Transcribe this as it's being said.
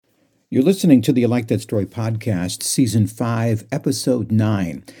You're listening to the You Like That Story podcast, Season 5, Episode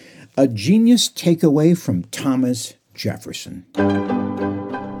 9, A Genius Takeaway from Thomas Jefferson.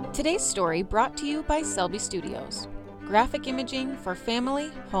 Today's story brought to you by Selby Studios, graphic imaging for family,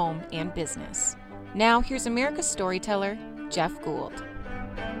 home, and business. Now here's America's storyteller, Jeff Gould.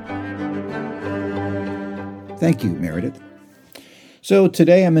 Thank you, Meredith. So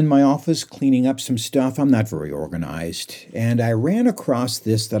today I'm in my office cleaning up some stuff. I'm not very organized, and I ran across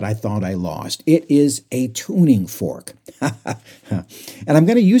this that I thought I lost. It is a tuning fork. And I'm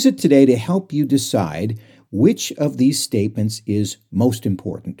going to use it today to help you decide which of these statements is most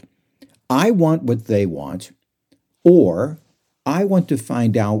important. I want what they want, or I want to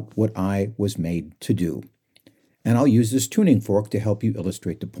find out what I was made to do. And I'll use this tuning fork to help you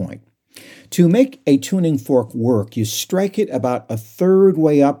illustrate the point. To make a tuning fork work, you strike it about a third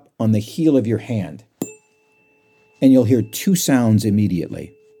way up on the heel of your hand, and you'll hear two sounds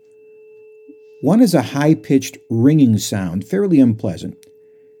immediately. One is a high-pitched ringing sound, fairly unpleasant.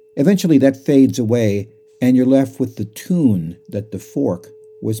 Eventually that fades away, and you're left with the tune that the fork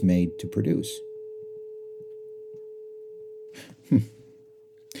was made to produce.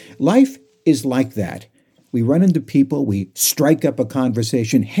 Life is like that. We run into people, we strike up a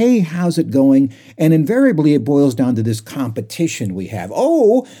conversation, hey, how's it going? And invariably it boils down to this competition we have.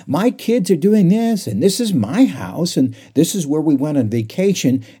 Oh, my kids are doing this, and this is my house, and this is where we went on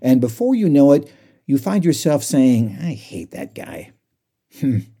vacation. And before you know it, you find yourself saying, I hate that guy.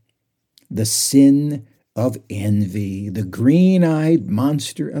 The sin of envy, the green-eyed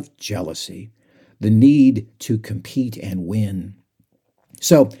monster of jealousy, the need to compete and win.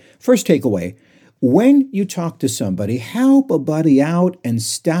 So, first takeaway, when you talk to somebody, help a buddy out and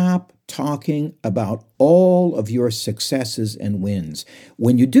stop talking about all of your successes and wins.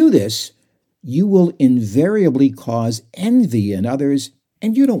 When you do this, you will invariably cause envy in others,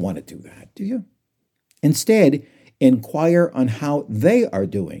 and you don't want to do that, do you? Instead, inquire on how they are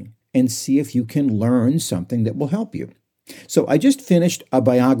doing and see if you can learn something that will help you. So I just finished a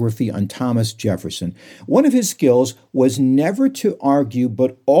biography on Thomas Jefferson. One of his skills was never to argue,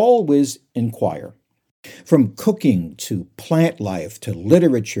 but always inquire. From cooking to plant life to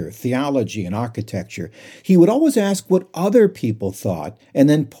literature, theology, and architecture, he would always ask what other people thought and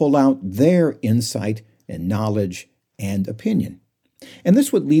then pull out their insight and knowledge and opinion. And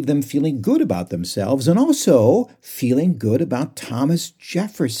this would leave them feeling good about themselves and also feeling good about Thomas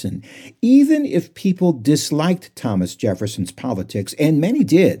Jefferson. Even if people disliked Thomas Jefferson's politics, and many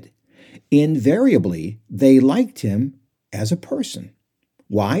did, invariably they liked him as a person.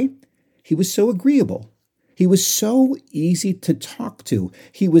 Why? He was so agreeable. He was so easy to talk to.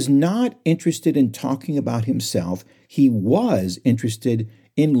 He was not interested in talking about himself. He was interested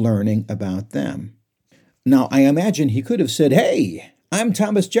in learning about them. Now, I imagine he could have said, hey, I'm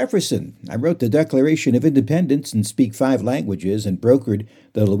Thomas Jefferson. I wrote the Declaration of Independence and speak 5 languages and brokered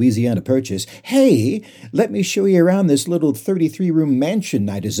the Louisiana Purchase. Hey, let me show you around this little 33-room mansion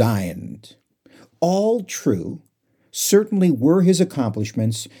I designed. All true, certainly were his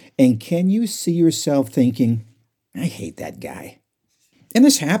accomplishments, and can you see yourself thinking, I hate that guy? And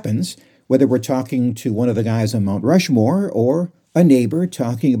this happens whether we're talking to one of the guys on Mount Rushmore or a neighbor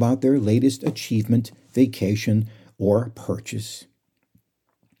talking about their latest achievement, vacation, or purchase.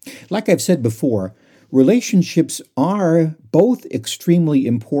 Like I've said before, relationships are both extremely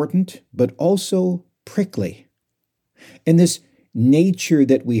important, but also prickly. And this nature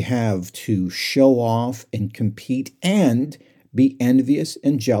that we have to show off and compete and be envious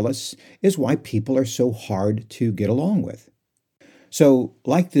and jealous is why people are so hard to get along with. So,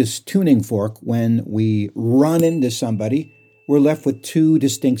 like this tuning fork, when we run into somebody, we're left with two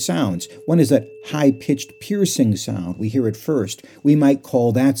distinct sounds. One is that high-pitched piercing sound. We hear it first. We might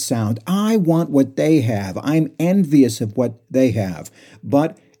call that sound, I want what they have. I'm envious of what they have.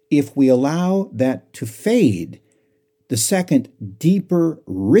 But if we allow that to fade, the second, deeper,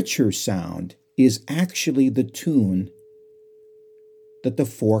 richer sound is actually the tune that the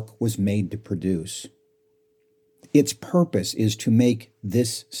fork was made to produce. Its purpose is to make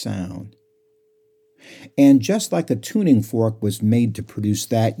this sound. And just like a tuning fork was made to produce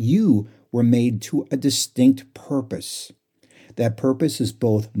that, you were made to a distinct purpose. That purpose is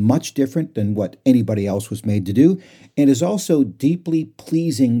both much different than what anybody else was made to do, and is also deeply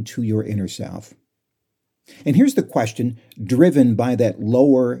pleasing to your inner self. And here's the question, driven by that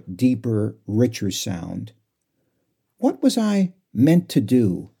lower, deeper, richer sound. What was I meant to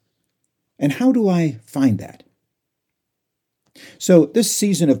do? And how do I find that? So this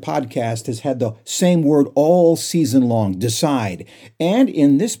season of podcast has had the same word all season long, decide. And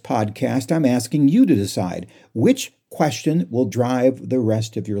in this podcast, I'm asking you to decide which question will drive the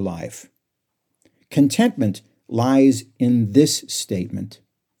rest of your life. Contentment lies in this statement.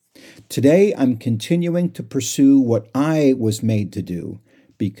 Today, I'm continuing to pursue what I was made to do,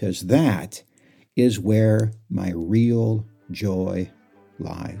 because that is where my real joy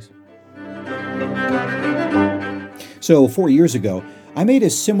lies. So 4 years ago, I made a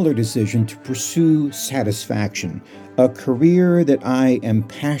similar decision to pursue satisfaction, a career that I am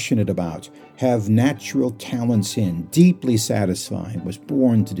passionate about, have natural talents in, deeply satisfying, was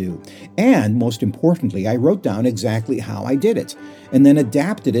born to do. And most importantly, I wrote down exactly how I did it, and then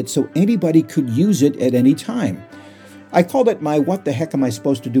adapted it so anybody could use it at any time. I called it my What the Heck Am I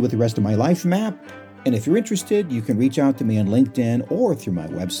Supposed to Do with the Rest of My Life map. And if you're interested, you can reach out to me on LinkedIn or through my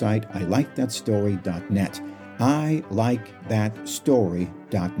website, ilikethatstory.net.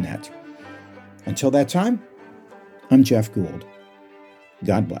 ilikethatstory.net. Until that time, I'm Jeff Gould.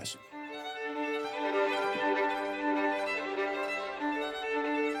 God bless.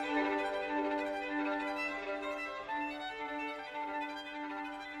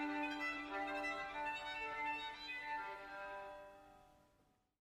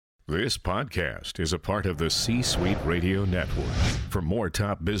 This podcast is a part of the C-Suite Radio Network. For more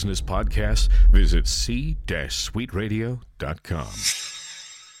top business podcasts, visit c-suiteradio.com.